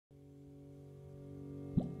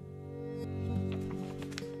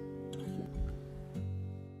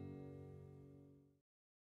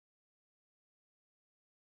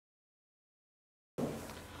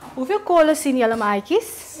Hoeveel kolle sien julle maatjies?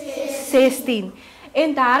 16.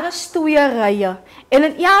 En daar is 2 rye. En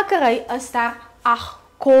in elke ry is daar 8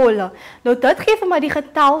 kolle. Nou dit gee vir my die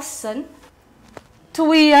getalsin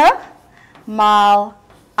 2 maal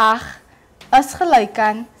 8 is gelyk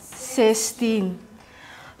aan 16.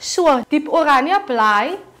 So, die oranje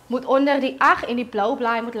blaai moet onder die 8 en die blou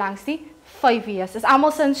blaai moet langs die 5 wees. Is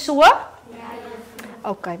almal sin so? Ja.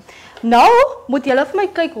 OK. Nou moet julle vir my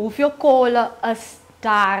kyk hoeveel kolle is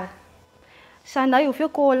daar. Sandy, hoeveel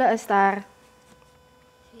kolle is daar?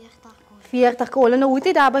 40 kolle. 40 kolle. Nou hoe het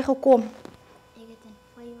jy daarby gekom? Ek het in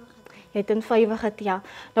 5 getel. Jy het in 5 getel.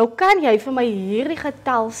 Nou kan jy vir my hierdie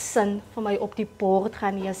getalsin vir my op die bord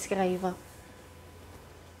gaan neerskryf.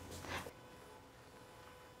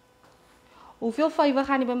 Hoeveel 5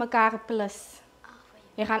 gaan jy by mekaar plus? 8 5.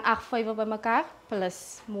 Jy gaan 8 5 by mekaar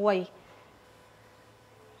plus. Mooi.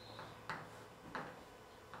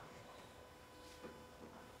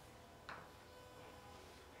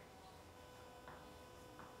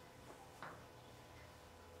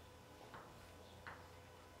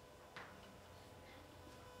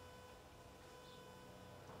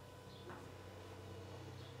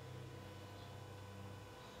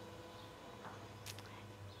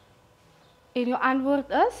 En jou antwoord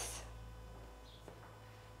is?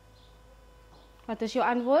 Wat is jou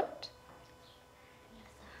antwoord?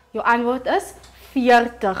 Jou antwoord is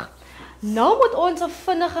 40. Nou moet ons 'n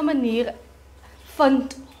vinnige manier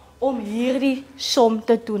vind om hierdie som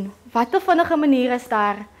te doen. Wat 'n vinnige manier is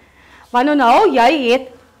daar? Want nou jy het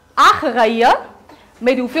 8 rye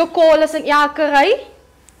met hoeveel kolles in elke ry?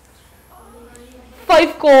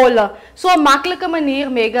 5 kolle. So 'n maklike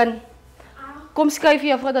manier, Megan. Kom skryf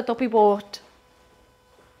jy vir dit op die bord.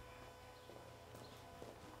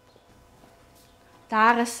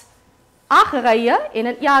 Daar is 8 rye en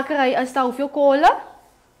in elke ry is daar hoeveel kolle?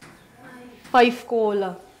 5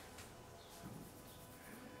 kolle.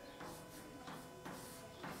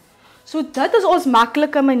 So dit is ons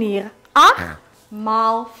maklike manier. 8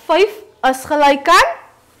 maal 5 is gelyk aan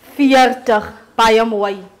 40. Baie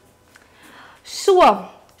mooi. So,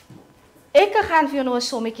 ek gaan vir jou nou 'n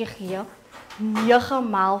sommetjie gee. 9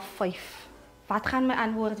 maal 5. Wat gaan my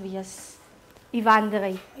antwoord wees? Die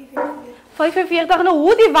Wande. 45. Nou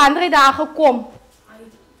hoe die Wande daar gekom?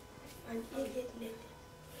 Want ek het net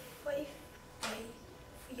 5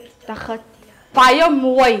 by 40. Baie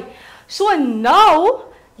mooi. So nou,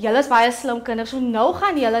 julle is baie slim kinders. So nou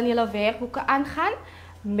gaan julle in julle werkboeke aangaan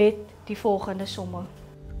met die volgende somme.